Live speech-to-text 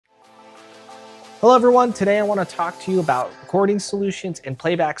Hello everyone, today I want to talk to you about recording solutions and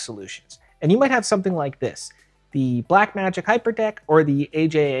playback solutions. And you might have something like this, the Blackmagic Hyperdeck or the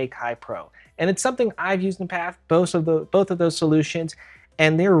AJA Kai Pro. And it's something I've used in the past, both of those solutions,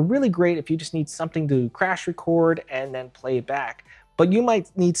 and they're really great if you just need something to crash record and then play back. But you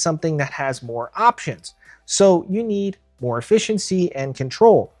might need something that has more options. So you need more efficiency and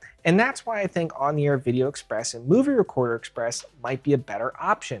control. And that's why I think OnTheAir Video Express and MovieRecorder Express might be a better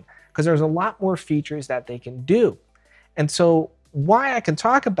option, because there's a lot more features that they can do. And so why I can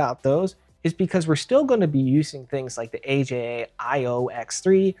talk about those is because we're still going to be using things like the AJA IO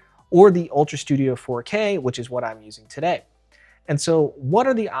X3 or the UltraStudio 4K, which is what I'm using today. And so what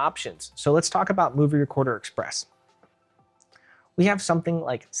are the options? So let's talk about MovieRecorder Express. We have something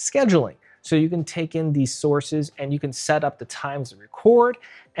like scheduling. So you can take in these sources and you can set up the times to record,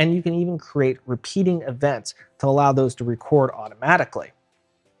 and you can even create repeating events to allow those to record automatically.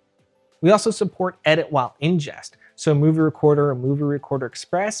 We also support edit while ingest. So MovieRecorder and MovieRecorder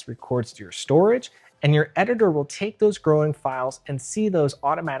Express records to your storage, and your editor will take those growing files and see those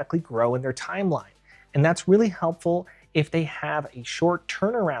automatically grow in their timeline. And that's really helpful if they have a short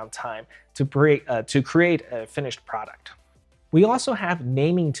turnaround time to create a finished product. We also have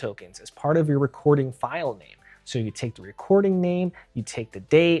naming tokens as part of your recording file name. So you take the recording name, you take the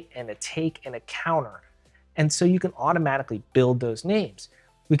date, and a take and a counter. And so you can automatically build those names.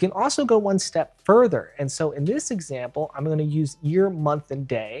 We can also go one step further. And so in this example, I'm going to use year, month, and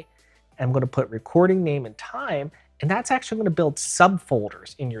day. And I'm going to put recording name and time, and that's actually going to build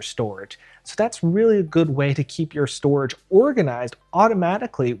subfolders in your storage. So that's really a good way to keep your storage organized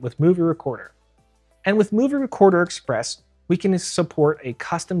automatically with MovieRecorder. And with MovieRecorder Express, we can support a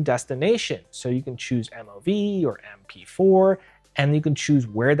custom destination. So you can choose MOV or MP4, and you can choose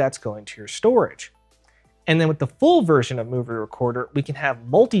where that's going to your storage. And then with the full version of MovieRecorder, we can have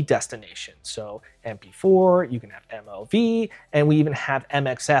multi-destination. So MP4, you can have MOV, and we even have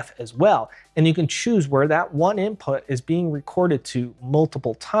MXF as well. And you can choose where that one input is being recorded to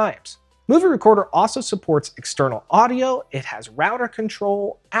multiple times. MovieRecorder also supports external audio. It has router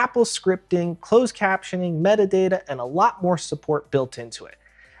control, Apple scripting, closed captioning, metadata, and a lot more support built into it.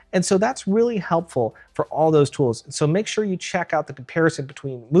 And so that's really helpful for all those tools. And so make sure you check out the comparison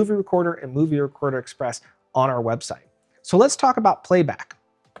between MovieRecorder and MovieRecorder Express on our website. So let's talk about playback.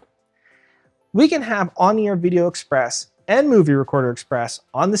 We can have OnTheAir Video Express and MovieRecorder Express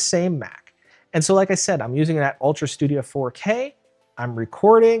on the same Mac. And so like I said, I'm using that UltraStudio 4K, I'm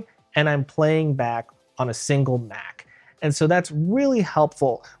recording, and I'm playing back on a single Mac. And so that's really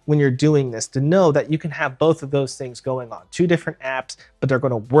helpful when you're doing this, to know that you can have both of those things going on, two different apps, but they're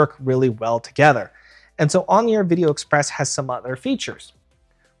going to work really well together. And so OnTheAir Video Express has some other features.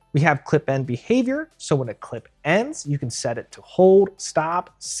 We have clip end behavior. So when a clip ends, you can set it to hold,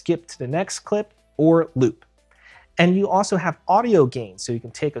 stop, skip to the next clip, or loop. And you also have audio gain. So you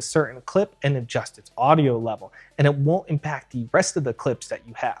can take a certain clip and adjust its audio level, and it won't impact the rest of the clips that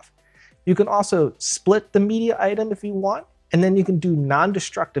you have. You can also split the media item if you want, and then you can do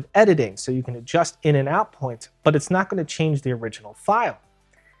non-destructive editing, so you can adjust in and out points, but it's not going to change the original file.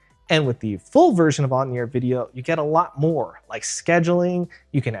 And with the full version of OnTheAir Video, you get a lot more, like scheduling,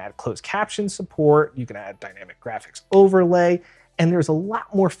 you can add closed caption support, you can add dynamic graphics overlay, and there's a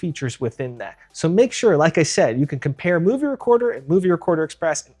lot more features within that. So make sure, like I said, you can compare MovieRecorder and MovieRecorder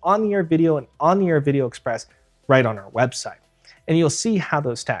Express and OnTheAir Video and OnTheAir Video Express right on our website. And you'll see how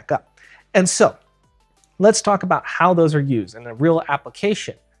those stack up. And so let's talk about how those are used in a real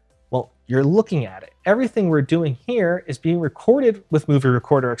application. Well, you're looking at it. Everything we're doing here is being recorded with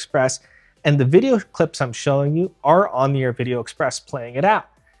MovieRecorder Express, and the video clips I'm showing you are OnTheAir Video Express playing it out.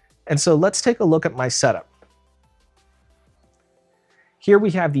 And so let's take a look at my setup. Here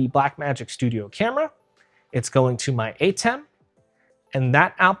we have the Blackmagic Studio camera. It's going to my ATEM, and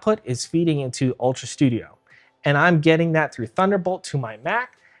that output is feeding into UltraStudio. And I'm getting that through Thunderbolt to my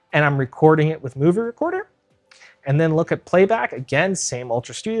Mac, and I'm recording it with MovieRecorder. And then look at playback, again, same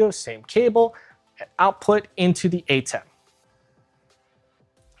UltraStudio, same cable, output into the ATEM.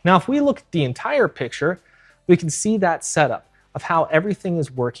 Now, if we look at the entire picture, we can see that setup of how everything is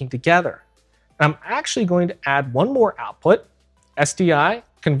working together. And I'm actually going to add one more output, SDI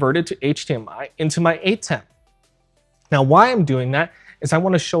converted to HDMI, into my ATEM. Now, why I'm doing that is I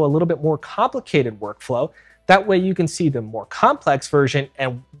want to show a little bit more complicated workflow. That way you can see the more complex version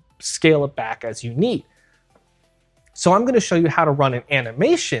and scale it back as you need. So I'm going to show you how to run an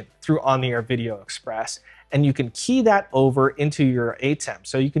animation through OnTheAir Video Express, and you can key that over into your ATEM.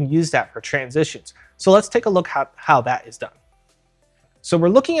 So you can use that for transitions. So let's take a look at how that is done. So we're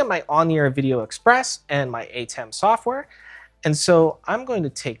looking at my OnTheAir Video Express and my ATEM software, And so I'm going to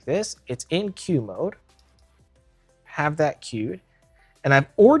take this, it's in queue mode, have that queued, and I've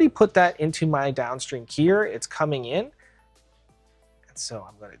already put that into my downstream keyer. It's coming in. And so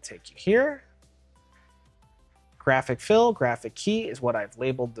I'm going to take you here. Graphic fill, graphic key is what I've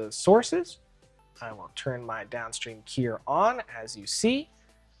labeled the sources. I will turn my downstream keyer on, as you see,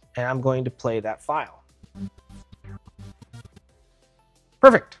 and I'm going to play that file.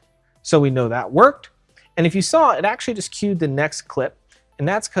 Perfect. So we know that worked. And if you saw, it actually just queued the next clip. And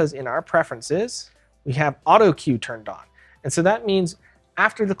that's because in our preferences, we have auto queue turned on. And so that means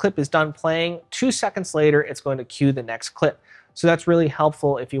after the clip is done playing, 2 seconds later, it's going to queue the next clip. So that's really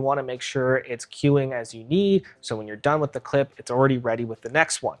helpful if you want to make sure it's queuing as you need. So when you're done with the clip, it's already ready with the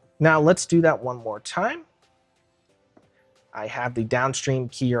next one. Now let's do that one more time. I have the downstream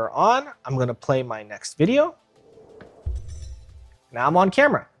keyer on. I'm going to play my next video. Now I'm on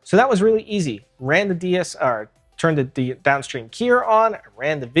camera. So that was really easy. Ran the turned the downstream keyer on,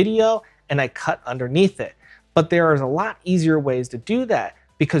 ran the video, and I cut underneath it. But there is a lot easier ways to do that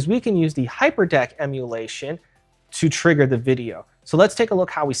because we can use the Hyperdeck emulation to trigger the video. So let's take a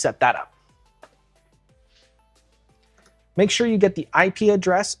look how we set that up. Make sure you get the IP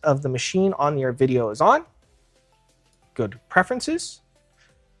address of the machine OnTheAir video is on. Go to Preferences,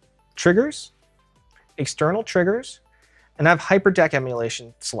 Triggers, External Triggers, and have Hyperdeck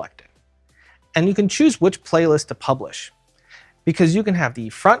emulation selected. And you can choose which playlist to publish because you can have the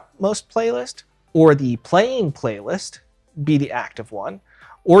frontmost playlist or the playing playlist be the active one,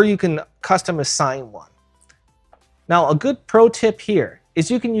 or you can custom assign one. Now, a good pro tip here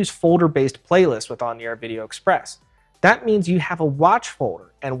is you can use folder-based playlists with OnTheAir Video Express. That means you have a watch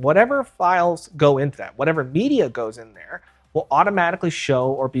folder, and whatever files go into that, whatever media goes in there, will automatically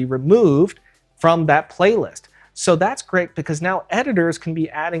show or be removed from that playlist. So that's great because now editors can be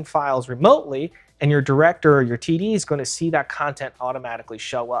adding files remotely, and your director or your TD is going to see that content automatically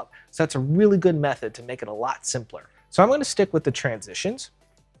show up. So that's a really good method to make it a lot simpler. So I'm going to stick with the transitions.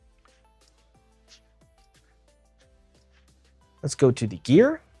 Let's go to the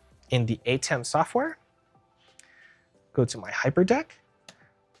gear in the ATEM software. Go to my Hyperdeck.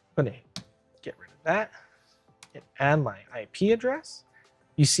 I'm going to get rid of that and add my IP address.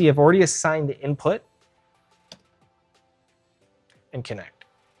 You see I've already assigned the input and connect.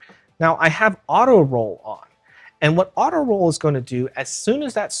 Now I have auto roll on. And what auto roll is going to do, as soon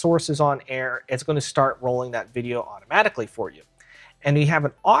as that source is on air, it's going to start rolling that video automatically for you. And we have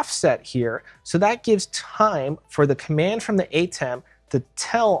an offset here, so that gives time for the command from the ATEM to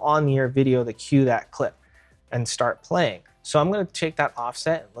tell OnTheAir video to cue that clip and start playing. So I'm going to take that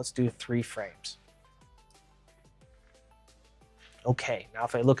offset and let's do 3 frames. Okay, now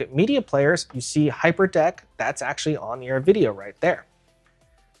if I look at media players, you see Hyperdeck, that's actually OnTheAir video right there.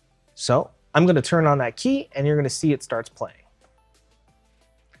 So I'm going to turn on that key and you're going to see it starts playing.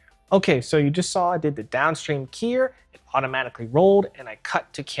 Okay, so you just saw I did the downstream keyer, it automatically rolled, and I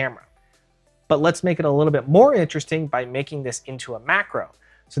cut to camera. But let's make it a little bit more interesting by making this into a macro.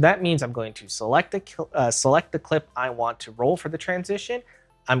 So that means I'm going to select the clip I want to roll for the transition.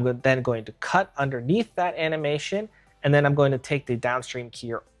 I'm then going to cut underneath that animation, and then I'm going to take the downstream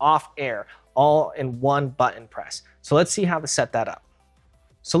keyer off air, all in one button press. So let's see how to set that up.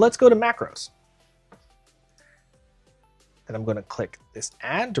 So let's go to macros. And I'm going to click this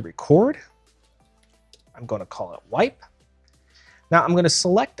add to record. I'm going to call it wipe. Now I'm going to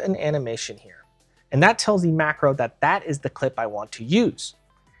select an animation here. And that tells the macro that that is the clip I want to use.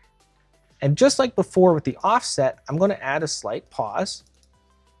 And just like before with the offset, I'm going to add a slight pause.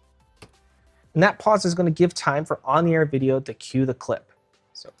 And that pause is going to give time for OnTheAir video to cue the clip.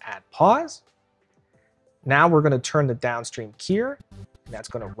 So add pause. Now we're going to turn the downstream keyer, and that's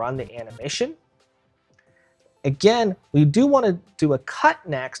going to run the animation. Again, we do want to do a cut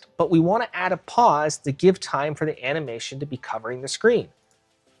next, but we want to add a pause to give time for the animation to be covering the screen.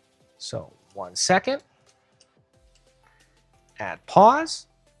 So 1 second, add pause,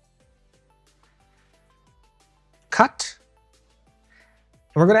 cut,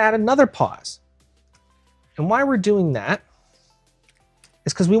 and we're going to add another pause. And why we're doing that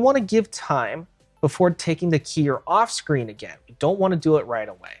is because we want to give time before taking the keyer off screen again. We don't want to do it right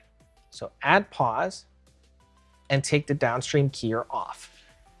away. So add pause and take the downstream keyer off.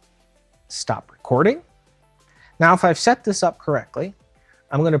 Stop recording. Now, if I've set this up correctly,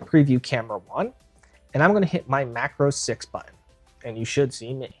 I'm going to preview camera 1, and I'm going to hit my macro 6 button, and you should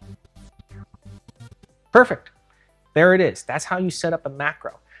see me. Perfect. There it is. That's how you set up a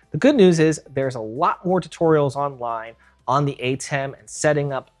macro. The good news is there's a lot more tutorials online on the ATEM and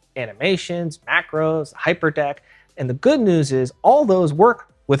setting up animations, macros, Hyperdeck, and the good news is all those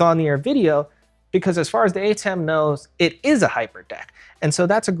work with OnTheAir video, because as far as the ATEM knows, it is a Hyperdeck. And so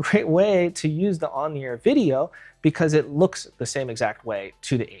that's a great way to use the OnTheAir video because it looks the same exact way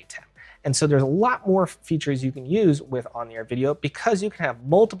to the ATEM. And so there's a lot more features you can use with OnTheAir video because you can have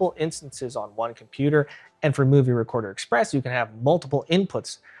multiple instances on one computer. And for MovieRecorder Express, you can have multiple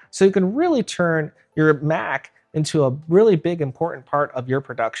inputs. So you can really turn your Mac into a really big, important part of your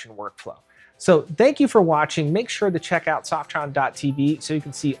production workflow. So thank you for watching. Make sure to check out Softron.tv so you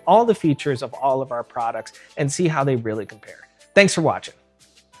can see all the features of all of our products and see how they really compare. Thanks for watching.